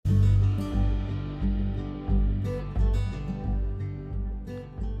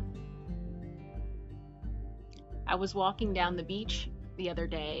I was walking down the beach the other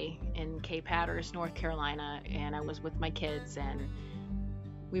day in Cape Hatteras, North Carolina, and I was with my kids, and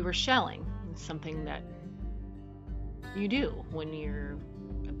we were shelling. It's something that you do when you're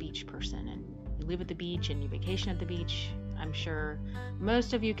a beach person and you live at the beach and you vacation at the beach. I'm sure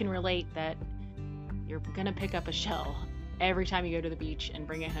most of you can relate that you're going to pick up a shell every time you go to the beach and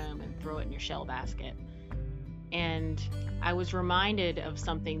bring it home and throw it in your shell basket. And I was reminded of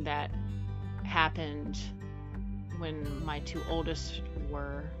something that happened when my two oldest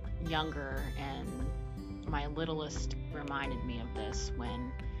were younger, and my littlest reminded me of this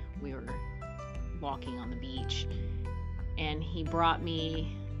when we were walking on the beach. And he brought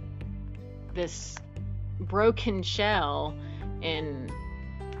me this broken shell and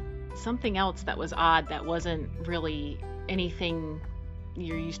something else that was odd, that wasn't really anything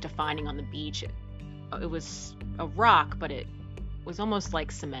you're used to finding on the beach. It was a rock, but it was almost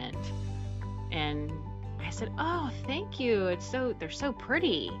like cement. And I said, "Oh, thank you. They're so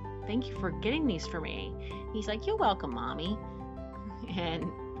pretty. Thank you for getting these for me." He's like, "You're welcome, Mommy."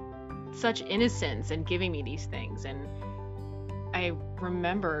 And such innocence in giving me these things. And I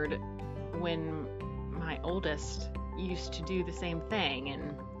remembered when my oldest used to do the same thing,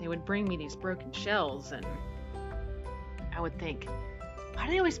 and they would bring me these broken shells, and I would think, why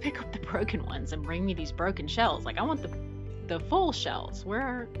do they always pick up the broken ones and bring me these broken shells? Like, I want the full shells. Why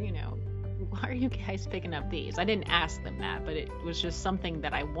are you guys picking up these? I didn't ask them that, but it was just something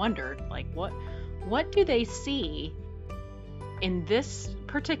that I wondered, like, what do they see in this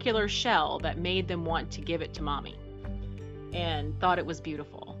particular shell that made them want to give it to Mommy? And thought it was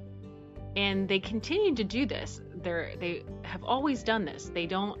beautiful. And they continue to do this. They have always done this. They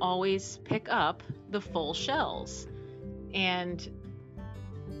don't always pick up the full shells. And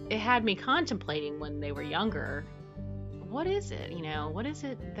it had me contemplating when they were younger, what is it? What is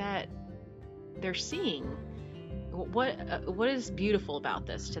it that they're seeing? What is beautiful about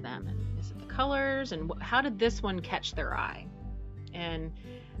this to them? And is it the colors? And how did this one catch their eye? And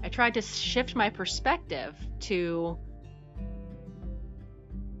I tried to shift my perspective to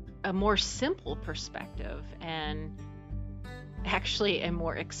a more simple perspective, and actually a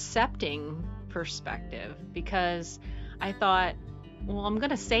more accepting perspective, because I thought, well, I'm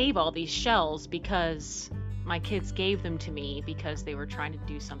going to save all these shells because my kids gave them to me because they were trying to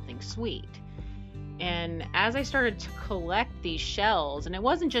do something sweet. And as I started to collect these shells, and it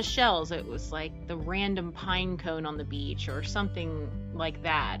wasn't just shells, it was like the random pine cone on the beach or something like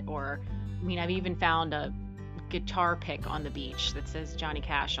that. Or, I've even found a guitar pick on the beach that says Johnny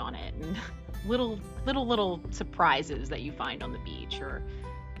Cash on it, and little surprises that you find on the beach, or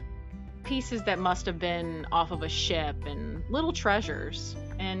pieces that must have been off of a ship, and little treasures.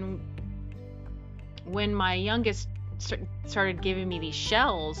 And when my youngest started giving me these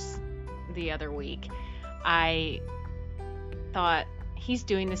shells the other week, I thought, he's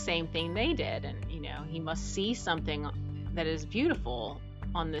doing the same thing they did, and he must see something that is beautiful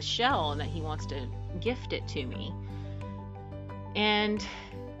on this shell and that he wants to gift it to me. And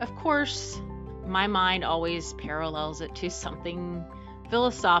of course, my mind always parallels it to something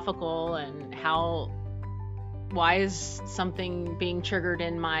philosophical, and why is something being triggered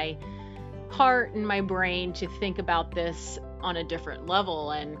in my heart and my brain to think about this on a different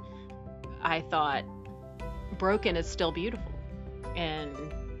level. And I thought, broken is still beautiful, and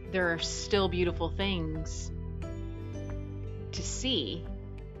there are still beautiful things to see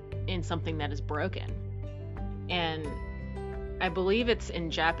in something that is broken. And I believe it's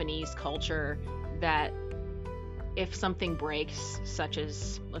in Japanese culture that if something breaks, such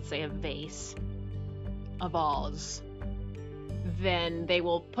as, let's say, a vase, a vase, then they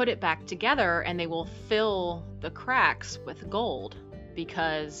will put it back together and they will fill the cracks with gold,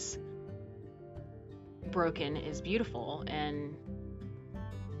 because broken is beautiful. And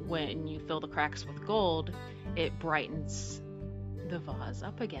when you fill the cracks with gold, it brightens the vase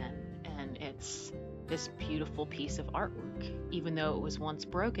up again, and it's this beautiful piece of artwork. Even though it was once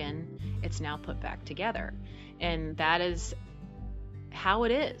broken, it's now put back together. And that is how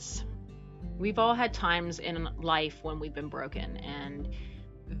it is. We've all had times in life when we've been broken, and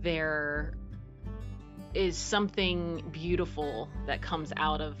there is something beautiful that comes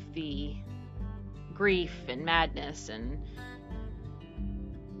out of the grief and madness and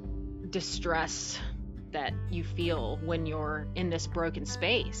distress that you feel when you're in this broken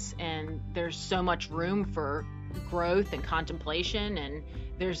space. And there's so much room for growth and contemplation, and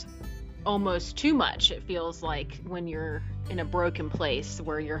there's almost too much, it feels like, when you're in a broken place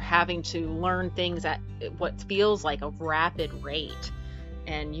where you're having to learn things at what feels like a rapid rate,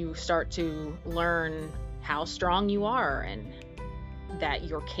 and you start to learn how strong you are and that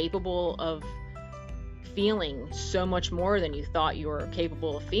you're capable of feeling so much more than you thought you were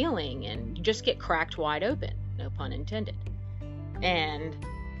capable of feeling, and you just get cracked wide open, no pun intended. And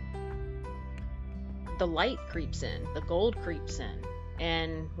the light creeps in, the gold creeps in.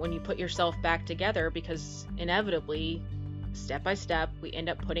 And when you put yourself back together, because inevitably, step by step, we end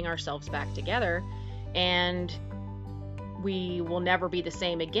up putting ourselves back together, and we will never be the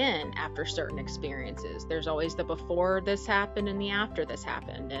same again after certain experiences. There's always the before this happened and the after this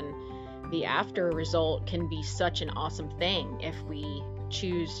happened. And the after result can be such an awesome thing if we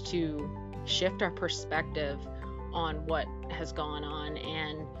choose to shift our perspective on what has gone on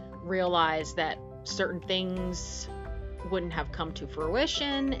and realize that certain things wouldn't have come to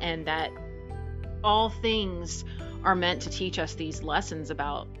fruition, and that all things are meant to teach us these lessons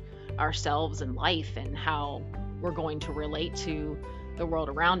about ourselves and life and how we're going to relate to the world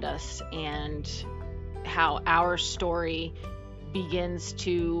around us, and how our story begins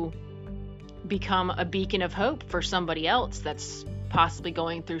to become a beacon of hope for somebody else that's possibly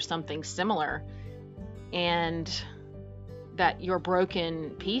going through something similar, and that your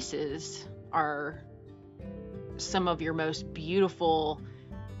broken pieces are some of your most beautiful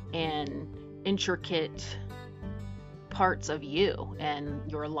and intricate parts of you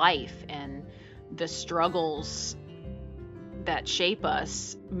and your life, and the struggles that shape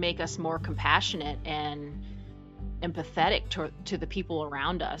us make us more compassionate and empathetic to the people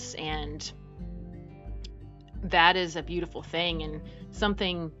around us. And that is a beautiful thing, and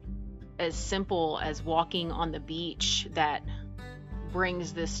something as simple as walking on the beach that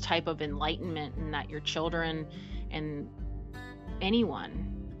brings this type of enlightenment, and that your children and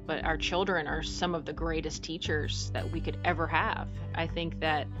anyone, but our children are some of the greatest teachers that we could ever have. I think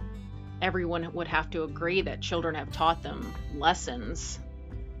that everyone would have to agree that children have taught them lessons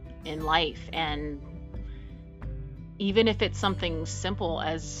in life. And even if it's something simple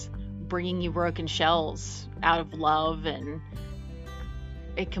as bringing you broken shells out of love and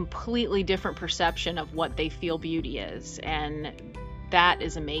a completely different perception of what they feel beauty is, and that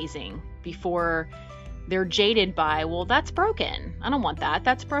is amazing, before they're jaded by, well, that's broken, I don't want that,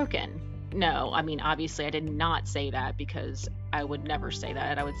 that's broken. No, I mean, obviously I did not say that, because I would never say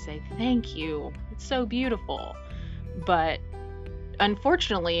that. I would say, thank you, it's so beautiful. But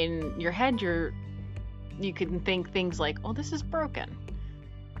unfortunately, in your head, you can think things like, oh, this is broken.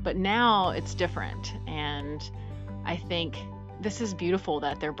 But now it's different, and I think this is beautiful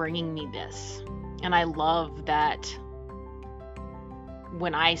that they're bringing me this. And I love that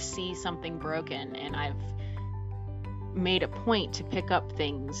when I see something broken, and I've made a point to pick up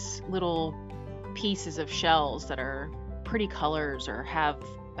things, little pieces of shells that are pretty colors or have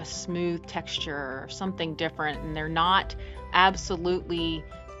a smooth texture or something different, and they're not absolutely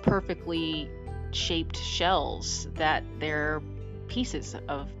perfectly shaped shells, that they're pieces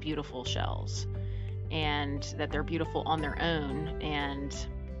of beautiful shells, and that they're beautiful on their own, and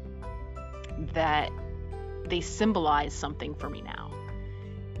that they symbolize something for me now.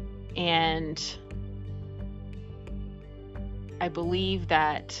 And I believe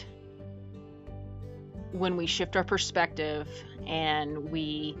that when we shift our perspective and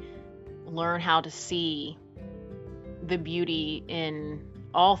we learn how to see the beauty in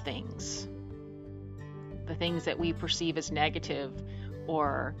all things, the things that we perceive as negative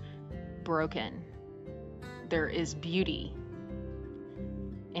or broken, there is beauty.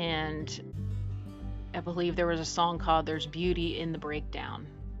 And I believe there was a song called "There's Beauty in the Breakdown,"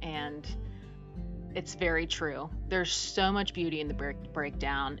 and it's very true. There's so much beauty in the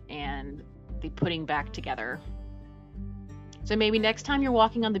breakdown and the putting back together. So maybe next time you're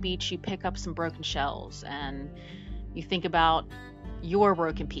walking on the beach, you pick up some broken shells and you think about your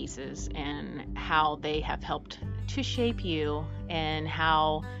broken pieces and how they have helped to shape you, and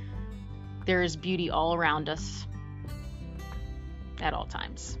how there is beauty all around us at all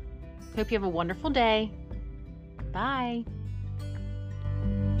times. Hope you have a wonderful day. Bye.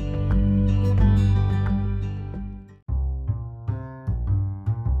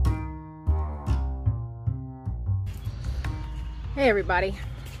 Hey everybody.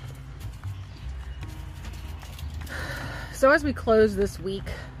 So as we close this week,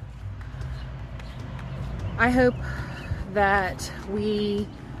 I hope that we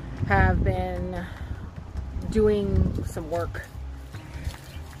have been doing some work.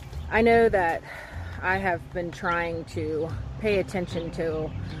 I know that I have been trying to pay attention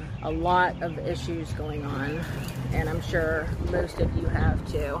to a lot of issues going on, and I'm sure most of you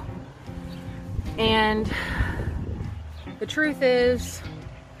have too. And the truth is,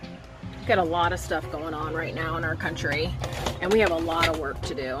 we've got a lot of stuff going on right now in our country, and we have a lot of work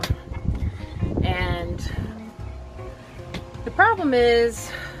to do. And the problem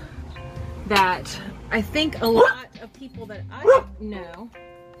is that I think a lot of people that I know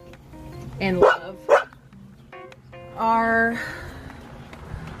and love are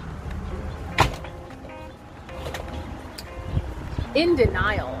in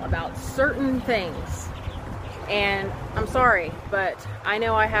denial about certain things. And I'm sorry, but I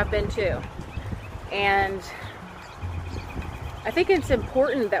know I have been too. And I think it's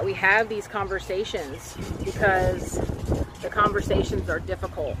important that we have these conversations, because the conversations are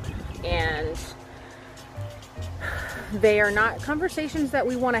difficult and they are not conversations that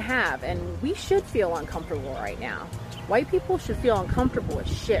we want to have, and we should feel uncomfortable right now. White people should feel uncomfortable with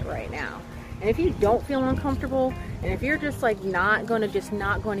shit right now. And if you don't feel uncomfortable, and if you're just like not going to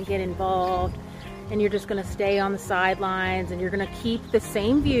get involved, and you're just going to stay on the sidelines, and you're going to keep the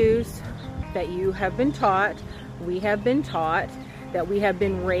same views that you have been taught, we have been taught, that we have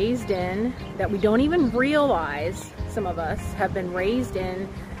been raised in, that we don't even realize, some of us have been raised in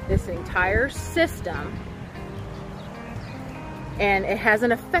this entire system, and it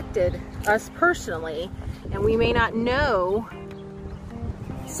hasn't affected us personally, and we may not know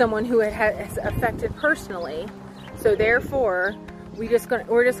someone who it has affected personally. So therefore, we're just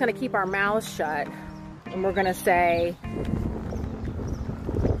gonna keep our mouths shut, and we're gonna say,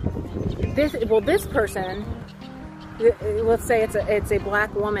 this person, let's say it's a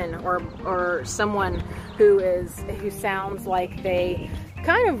black woman or someone who sounds like they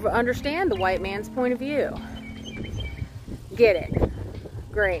kind of understand the white man's point of view. Get it?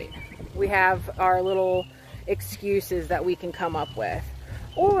 Great. We have our little excuses that we can come up with.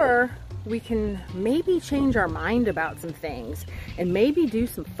 Or we can maybe change our mind about some things and maybe do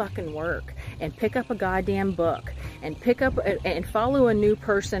some fucking work and pick up a goddamn book and and follow a new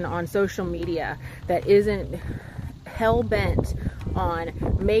person on social media that isn't hell-bent on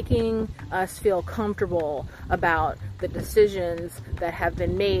making us feel comfortable about the decisions that have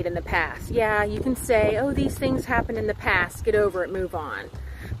been made in the past. Yeah, you can say, oh, these things happened in the past, get over it, move on.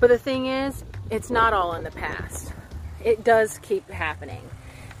 But the thing is, it's not all in the past. It does keep happening.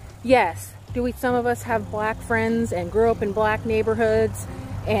 Yes, some of us have black friends and grew up in black neighborhoods,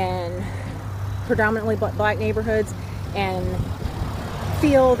 and predominantly black neighborhoods, and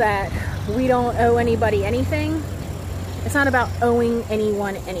feel that we don't owe anybody anything. It's not about owing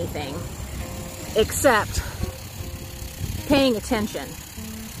anyone anything, except paying attention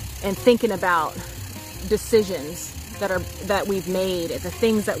and thinking about decisions that we've made, the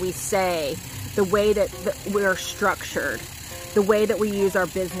things that we say, the way that we're structured, the way that we use our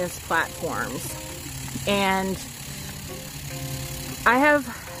business platforms. And I have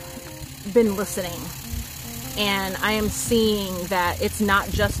been listening, and I am seeing that it's not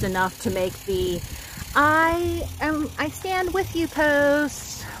just enough to make the I stand with you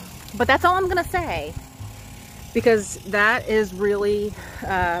post, but that's all I'm gonna say, because that is really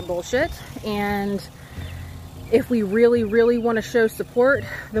bullshit. And if we really, really want to show support,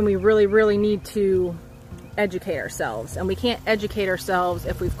 then we really, really need to educate ourselves. And we can't educate ourselves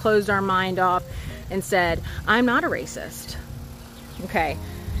if we've closed our mind off and said, I'm not a racist. Okay,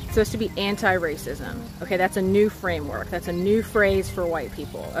 it's supposed to be anti-racism. Okay, that's a new framework. That's a new phrase for white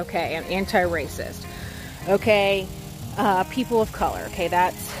people. Okay, I'm anti-racist. Okay, people of color. Okay,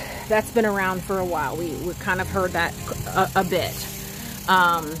 that's been around for a while. We kind of heard that a bit.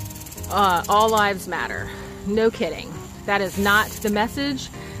 All lives matter. No kidding. That is not the message,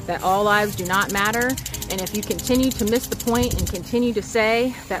 that all lives do not matter. And if you continue to miss the point and continue to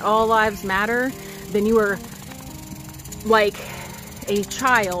say that all lives matter, then you are like a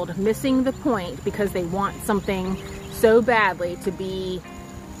child missing the point because they want something so badly to be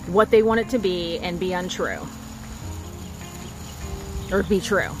what they want it to be and be untrue. Or be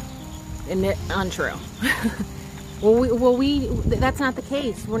true. And untrue. That's not the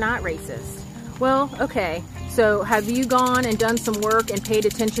case. We're not racist. Well, okay, so have you gone and done some work and paid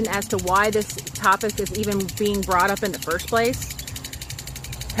attention as to why this topic is even being brought up in the first place?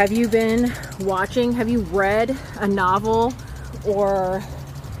 Have you been watching, have you read a novel or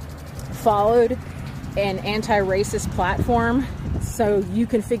followed an anti-racist platform so you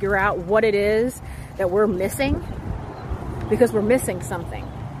can figure out what it is that we're missing? Because we're missing something.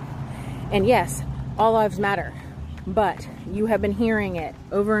 And yes, all lives matter, but you have been hearing it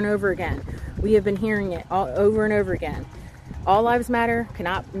over and over again. We have been hearing it all over and over again. All lives matter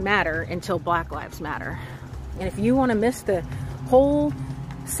cannot matter until Black lives matter. And if you want to miss the whole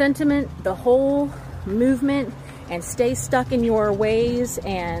sentiment, the whole movement, and stay stuck in your ways,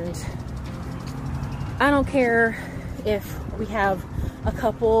 and I don't care if we have a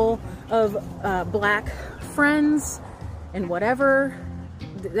couple of black friends and whatever,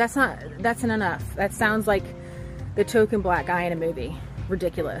 that's not enough. That sounds like the token black guy in a movie.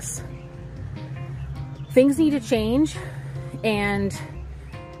 Ridiculous. Things need to change, and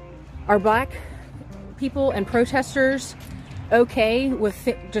are black people and protesters okay with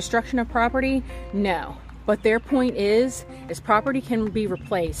destruction of property? No. But their point is property can be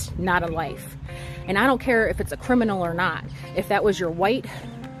replaced, not a life. And I don't care if it's a criminal or not. If that was your white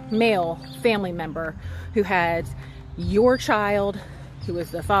male family member who had your child, who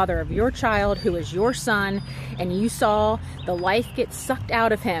was the father of your child, who is your son, and you saw the life get sucked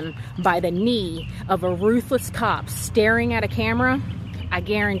out of him by the knee of a ruthless cop staring at a camera, I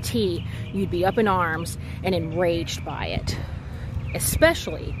guarantee you'd be up in arms and enraged by it.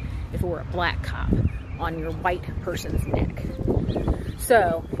 Especially if it were a black cop on your white person's neck.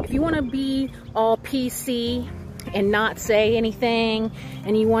 So if you want to be all PC and not say anything,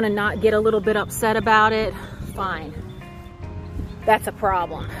 and you want to not get a little bit upset about it, fine. That's a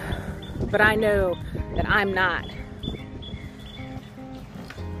problem. But I know that I'm not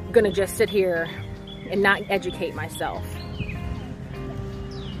gonna just sit here and not educate myself.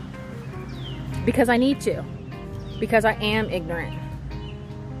 Because I need to. Because I am ignorant.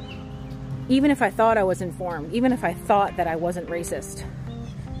 Even if I thought I was informed, even if I thought that I wasn't racist,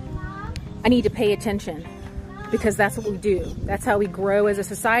 I need to pay attention, because that's what we do. That's how we grow as a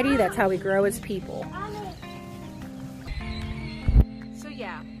society. That's how we grow as people. So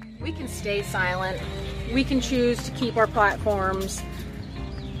yeah, we can stay silent. We can choose to keep our platforms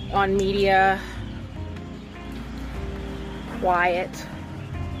on media quiet,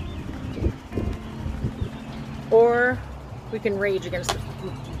 or we can rage against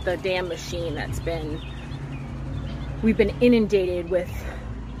the damn machine we've been inundated with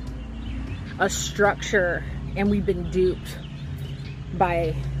a structure, and we've been duped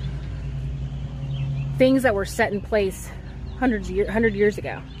by things that were set in place 100 years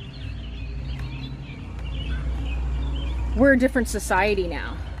ago. We're a different society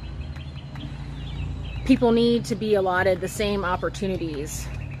now. People need to be allotted the same opportunities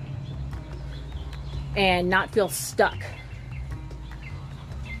and not feel stuck.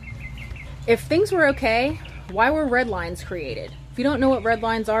 If things were okay, why were red lines created? If you don't know what red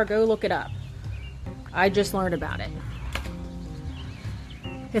lines are, go look it up. I just learned about it.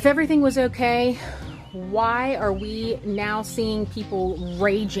 If everything was okay, why are we now seeing people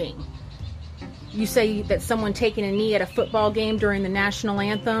raging? You say that someone taking a knee at a football game during the national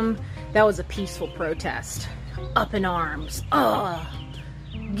anthem, that was a peaceful protest. Up in arms. Oh,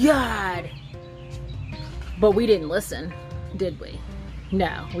 God. But we didn't listen, did we?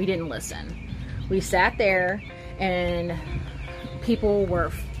 No, we didn't listen. We sat there, and people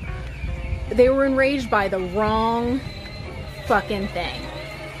were enraged by the wrong fucking thing.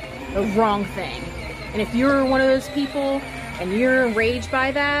 The wrong thing. And if you're one of those people and you're enraged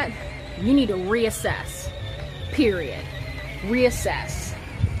by that, you need to reassess. Period. Reassess.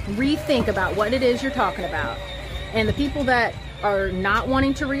 Rethink about what it is you're talking about. And the people that are not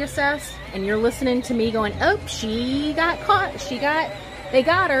wanting to reassess, and you're listening to me going, oh, she got caught. They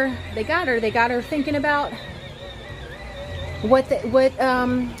got her thinking about what they're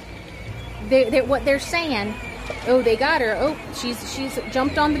saying. Oh, they got her. Oh, she's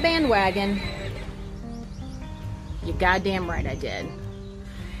jumped on the bandwagon. You goddamn right I did.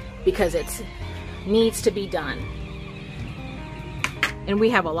 Because it needs to be done. And we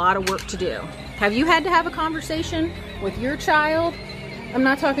have a lot of work to do. Have you had to have a conversation with your child? I'm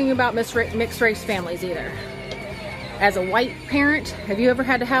not talking about mixed race families either. As a white parent, have you ever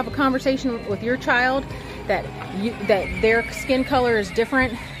had to have a conversation with your child that their skin color is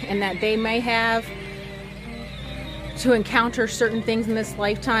different, and that they may have to encounter certain things in this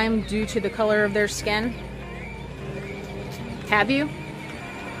lifetime due to the color of their skin? Have you?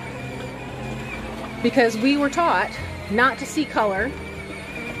 Because we were taught not to see color,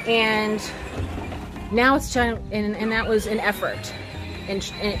 and now it's trying, and that was an effort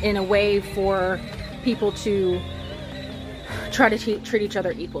in a way for people to try to treat each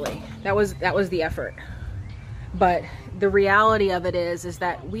other equally. That was the effort. But the reality of it is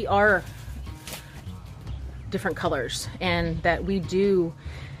that we are different colors, and that we do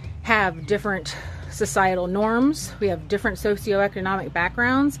have different societal norms. We have different socioeconomic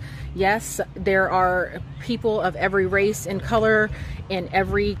backgrounds. Yes, there are people of every race and color in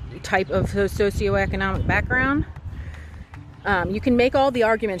every type of socioeconomic background. You can make all the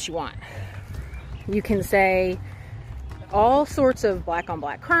arguments you want. You can say all sorts of black on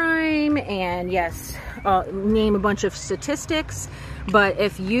black crime, and yes, name a bunch of statistics, but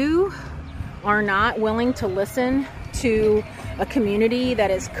if you are not willing to listen to a community that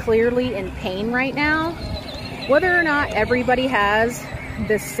is clearly in pain right now, whether or not everybody has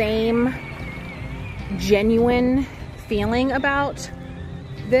the same genuine feeling about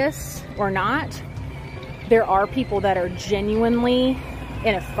this or not, there are people that are genuinely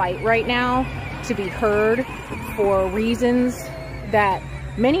in a fight right now to be heard for reasons that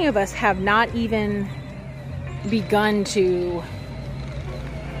many of us have not even begun to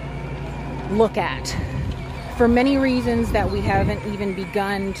look at. For many reasons that we haven't even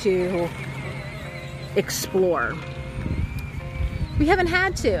begun to explore. We haven't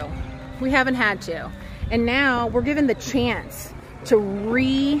had to. We haven't had to. And now we're given the chance to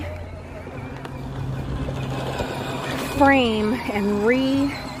reframe and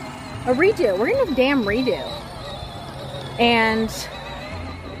redo. We're in a damn redo. And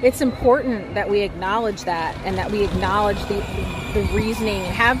it's important that we acknowledge that, and that we acknowledge the reasoning,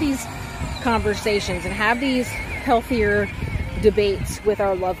 and have these conversations and have these healthier debates with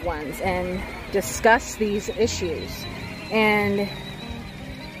our loved ones and discuss these issues. And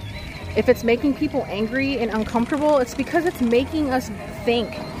if it's making people angry and uncomfortable, it's because it's making us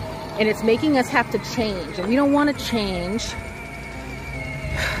think, and it's making us have to change, and we don't want to change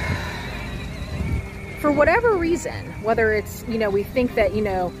for whatever reason. Whether it's, you know, we think that, you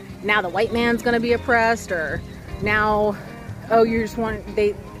know, now the white man's going to be oppressed, or now, oh, you just want,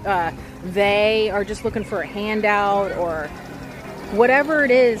 they are just looking for a handout, or whatever it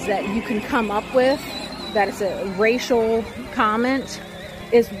is that you can come up with that is a racial comment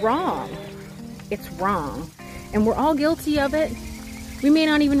is wrong. It's wrong. And we're all guilty of it. We may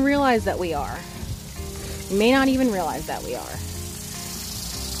not even realize that we are. We may not even realize that we are.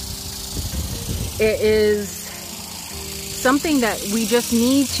 It is something that we just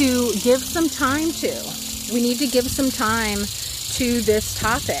need to give some time to. We need to give some time to this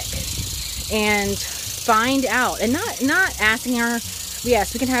topic and find out, and not asking our,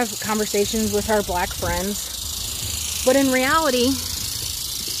 yes, we can have conversations with our black friends, but in reality,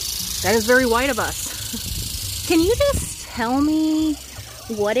 that is very white of us. Can you just tell me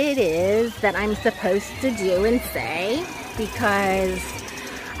what it is that I'm supposed to do and say? Because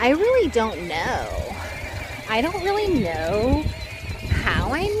I really don't know. I don't really know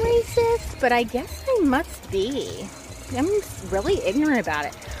how I'm racist, but I guess I must be. I'm really ignorant about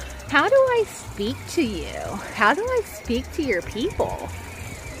it. How do I speak to you? How do I speak to your people?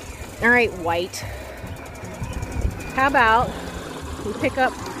 All right, white. How about we pick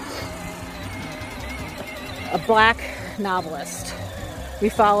up a black novelist? We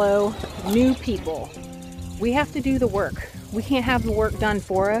follow new people. We have to do the work. We can't have the work done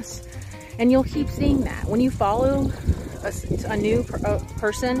for us. And you'll keep seeing that. When you follow a new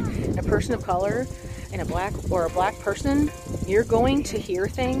person, a person of color, and a black person, you're going to hear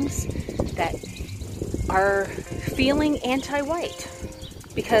things that are feeling anti-white.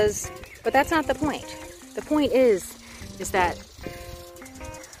 But that's not the point. The point is that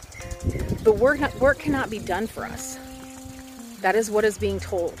the work cannot be done for us. That is what is being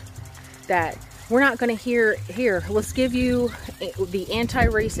told. That we're not going to hear, here, let's give you the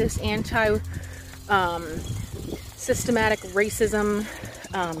anti-racist, systematic racism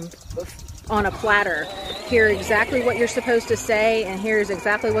on a platter. Hear exactly what you're supposed to say, and here's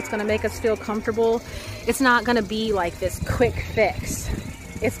exactly what's going to make us feel comfortable. It's not going to be like this quick fix.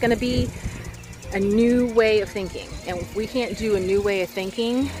 It's going to be a new way of thinking. And if we can't do a new way of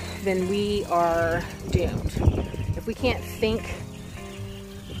thinking, then we are doomed. If we can't think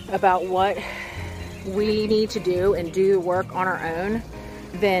about what we need to do and do work on our own,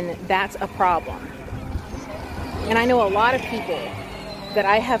 then that's a problem. And I know a lot of people that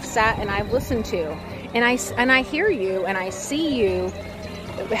I have sat and I've listened to, and I hear you and I see you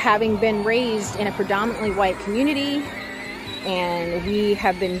having been raised in a predominantly white community, and we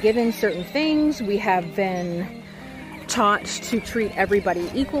have been given certain things. We have been taught to treat everybody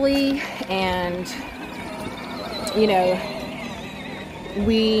equally, and you know,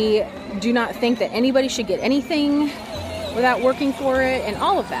 we do not think that anybody should get anything without working for it, and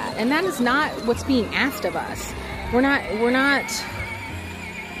all of that. And that is not what's being asked of us. We're not,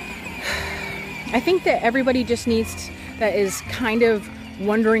 I think that everybody just that is kind of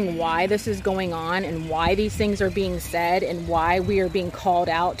wondering why this is going on, and why these things are being said, and why we are being called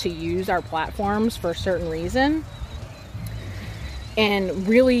out to use our platforms for a certain reason, and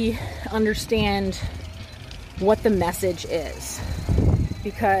really understand what the message is.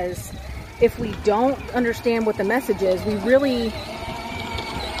 Because if we don't understand what the message is, we really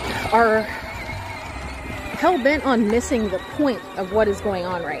are hell-bent on missing the point of what is going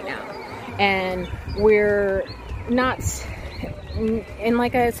on right now. And we're not, and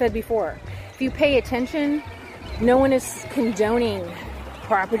like I said before, if you pay attention, no one is condoning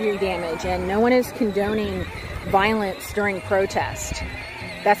property damage, and no one is condoning violence during protest.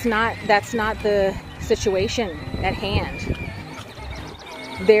 That's not the situation at hand.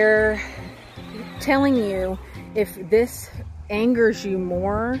 telling you, if this angers you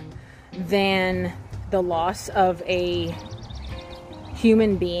more than the loss of a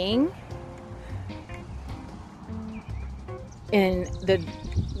human being, in the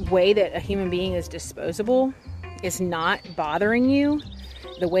way that a human being is disposable is not bothering you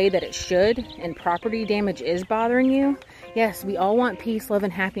the way that it should, and property damage is bothering you, yes, we all want peace, love,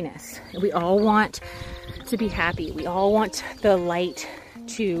 and happiness. We all want to be happy. We all want the light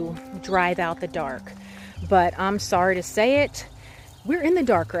to drive out the dark. But I'm sorry to say it, we're in the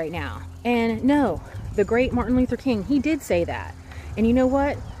dark right now. And no, the great Martin Luther King, he did say that. And you know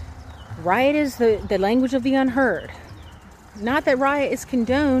what? Riot is the language of the unheard. Not that riot is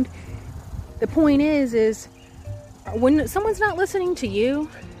condoned. The point is when someone's not listening to you,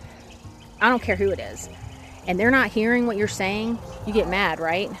 I don't care who it is, and they're not hearing what you're saying, you get mad,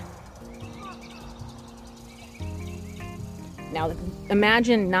 right? Now,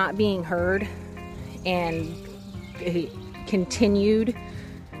 imagine not being heard and continued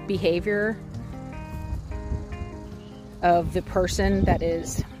behavior of the person that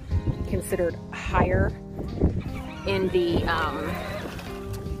is considered higher in the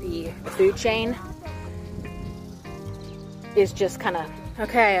food chain is just kind of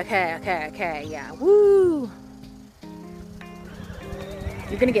okay, yeah, woo.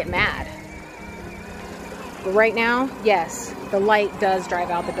 You're gonna get mad. But right now, yes, the light does drive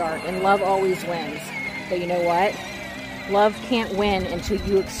out the dark, and love always wins. But you know what? Love can't win until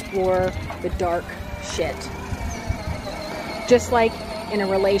you explore the dark shit. Just like in a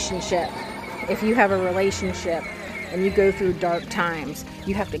relationship, if you have a relationship and you go through dark times,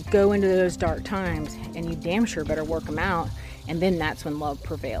 you have to go into those dark times, and you damn sure better work them out, and then that's when love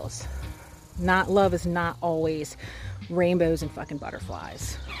prevails. Love is not always rainbows and fucking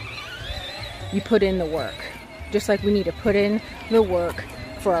butterflies. You put in the work, just like we need to put in the work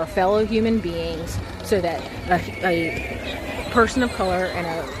for our fellow human beings, so that a person of color and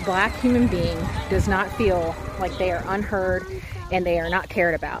a black human being does not feel like they are unheard and they are not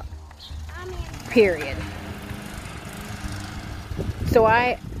cared about. Period. So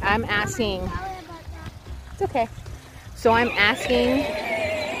I'm asking, it's okay. So I'm asking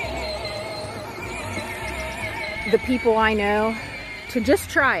the people I know to just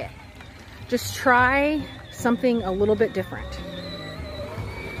try it. Just try something a little bit different.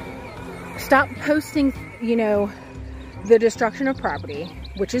 Stop posting, the destruction of property,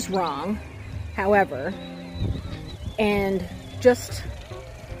 which is wrong, however, and just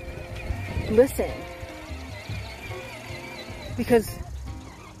listen. Because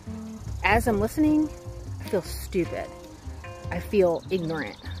as I'm listening, I feel stupid. I feel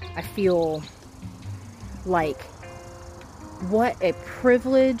ignorant. I feel like what a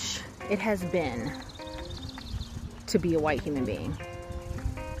privilege it has been to be a white human being.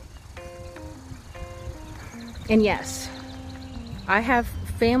 And yes, I have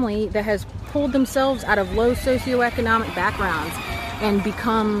family that has pulled themselves out of low socioeconomic backgrounds and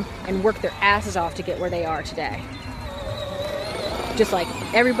become and work their asses off to get where they are today. Just like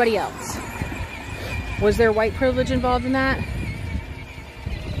everybody else. Was there white privilege involved in that?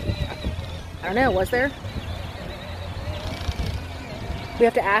 I don't know, was there? We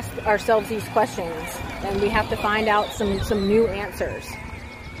have to ask ourselves these questions, and we have to find out some new answers.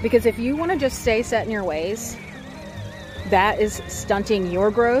 Because if you want to just stay set in your ways, that is stunting your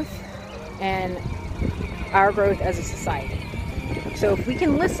growth and our growth as a society. So if we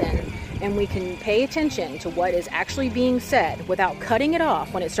can listen and we can pay attention to what is actually being said without cutting it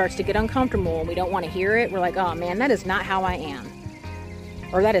off when it starts to get uncomfortable and we don't want to hear it, we're like, oh man, that is not how I am.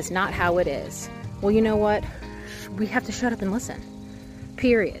 Or that is not how it is. Well, you know what? We have to shut up and listen.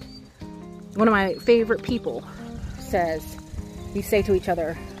 Period. One of my favorite people says, we say to each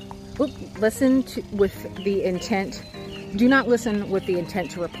other, listen with the intent, do not listen with the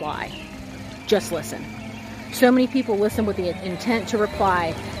intent to reply. Just listen. So many people listen with the intent to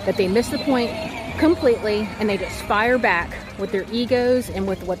reply that they miss the point completely, and they just fire back with their egos and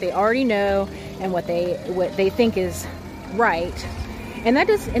with what they already know and what they think is right. And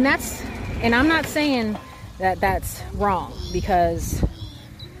I'm not saying that that's wrong, because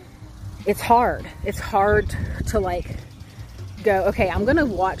it's hard. It's hard to go, okay, I'm gonna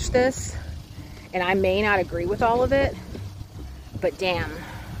watch this and I may not agree with all of it, but damn,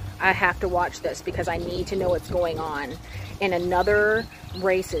 I have to watch this because I need to know what's going on in another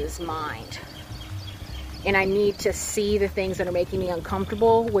race's mind. And I need to see the things that are making me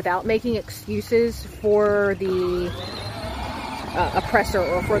uncomfortable without making excuses for the oppressor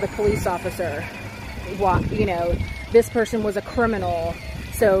or for the police officer. This person was a criminal,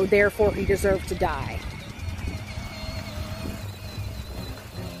 so therefore he deserved to die.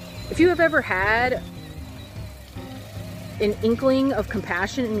 If you have ever had an inkling of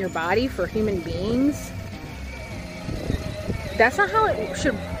compassion in your body for human beings, that's not how it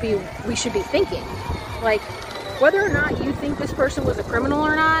should be. We should be thinking. Like, whether or not you think this person was a criminal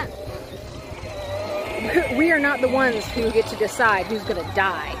or not, we are not the ones who get to decide who's going to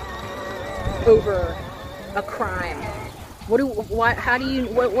die over a crime.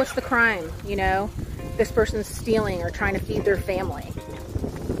 What's the crime? You know, this person's stealing or trying to feed their family.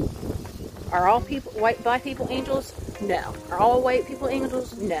 Are all people, black people, angels? No. Are all white people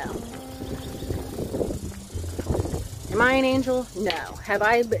angels? No. Am I an angel? No. Have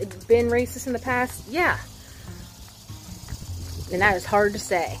I been racist in the past? Yeah. And that is hard to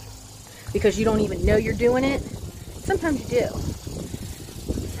say because you don't even know you're doing it. Sometimes you do.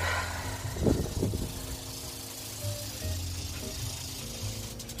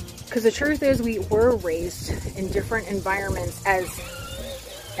 Because the truth is, we were raised in different environments as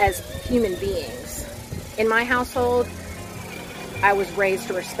human beings. In my household, I was raised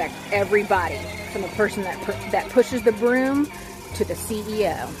to respect everybody, from the person that pushes the broom to the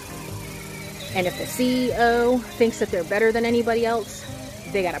CEO. And if the CEO thinks that they're better than anybody else,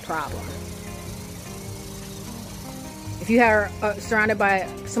 they got a problem. If you are surrounded by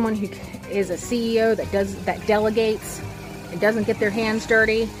someone who is a CEO that delegates and doesn't get their hands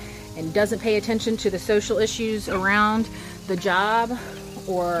dirty and doesn't pay attention to the social issues around the job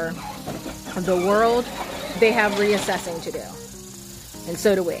or the world, they have reassessing to do. And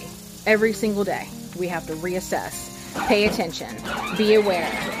so do we. Every single day, we have to reassess, pay attention, be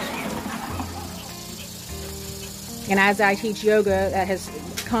aware. And as I teach yoga that has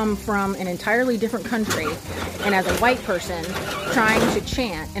come from an entirely different country, and as a white person trying to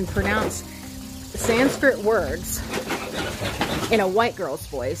chant and pronounce Sanskrit words in a white girl's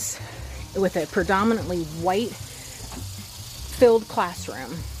voice with a predominantly white-filled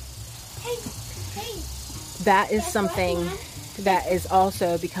classroom, that is something that has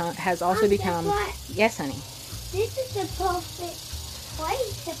also become. Yes, honey. This is the perfect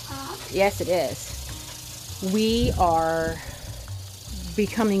place to pop. Yes, it is. We are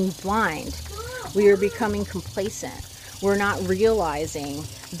becoming blind. We are becoming complacent. We're not realizing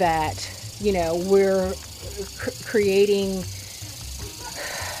that, you know, we're creating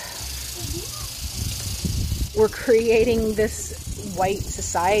this white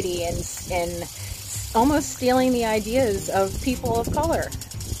society and almost stealing the ideas of people of color.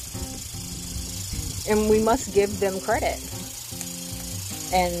 And we must give them credit.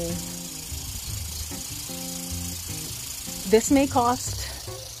 And this may cost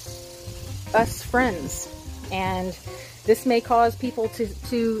us friends, and this may cause people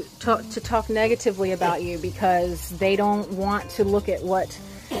to talk negatively about you because they don't want to look at what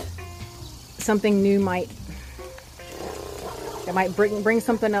something new might bring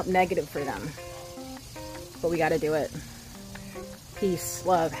something up negative for them. But we got to do it. Peace,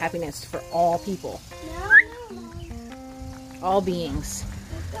 love, happiness for all people, all beings.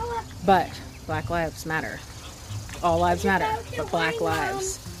 But Black Lives Matter. All lives matter, but Black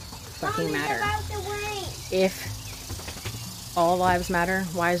lives fucking matter. If all lives matter,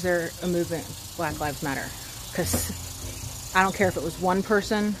 why is there a movement, Black Lives Matter? Because I don't care if it was one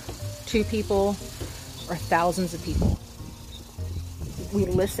person, two people, or thousands of people. We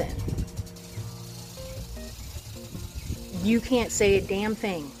listen. You can't say a damn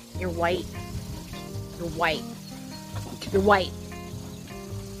thing. You're white. You're white. You're white.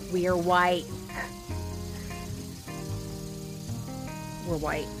 We are white. We're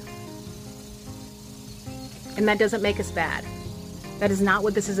white. And that doesn't make us bad. That is not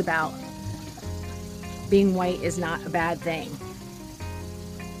what this is about. Being white is not a bad thing.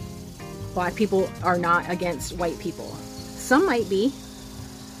 Black people are not against white people. Some might be,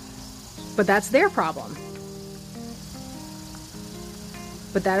 but that's their problem.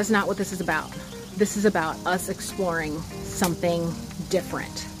 But that is not what this is about. This is about us exploring something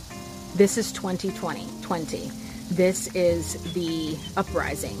different. This is 2020. This is the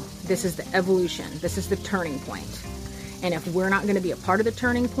uprising. This is the evolution. This is the turning point. And if we're not going to be a part of the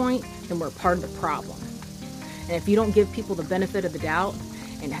turning point, then we're part of the problem. And if you don't give people the benefit of the doubt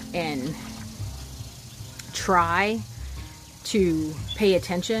and try to pay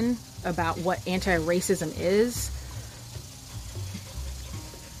attention about what anti-racism is,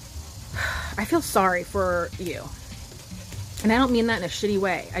 I feel sorry for you. And I don't mean that in a shitty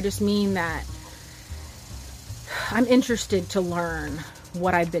way. I just mean that I'm interested to learn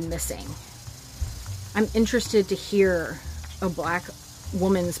what I've been missing. I'm interested to hear a Black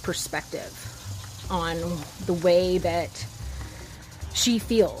woman's perspective on the way that she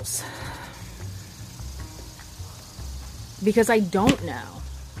feels. Because I don't know.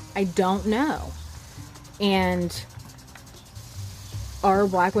 I don't know. And are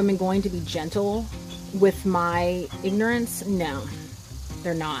black women going to be gentle with my ignorance? No,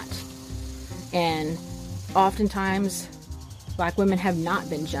 they're not. And oftentimes, black women have not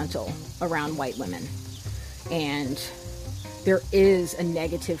been gentle around white women. And there is a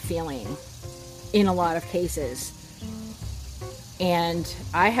negative feeling in a lot of cases. And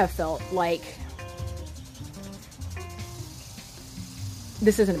I have felt like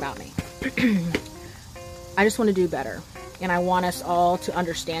this isn't about me. I just want to do better. And I want us all to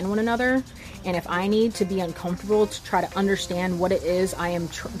understand one another. And if I need to be uncomfortable to try to understand what it is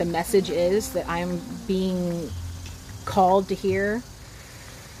the message is that I am being called to hear,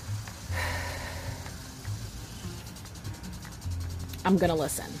 I'm going to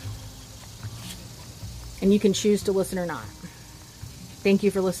listen. And you can choose to listen or not. Thank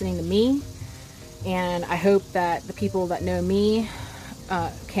you for listening to me. And I hope that the people that know me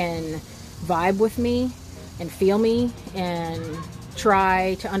can vibe with me and feel me and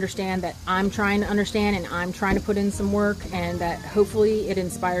try to understand that I'm trying to understand and I'm trying to put in some work, and that hopefully it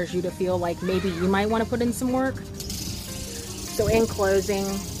inspires you to feel like maybe you might want to put in some work. So in closing,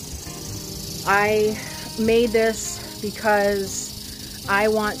 I made this because I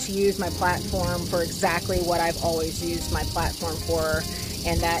want to use my platform for exactly what I've always used my platform for,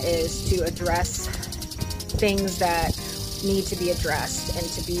 and that is to address things that need to be addressed and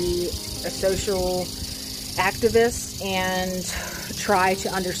to be a social activist and try to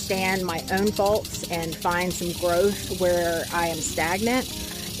understand my own faults and find some growth where I am stagnant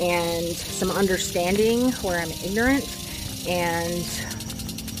and some understanding where I'm ignorant, and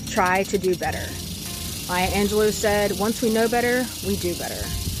try to do better. Maya Angelou said, once we know better, we do better.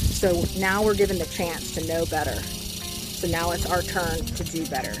 So now we're given the chance to know better. So now it's our turn to do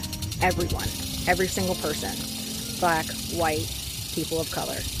better. Everyone, every single person, black, white, people of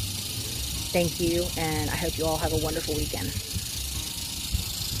color. Thank you, and I hope you all have a wonderful weekend.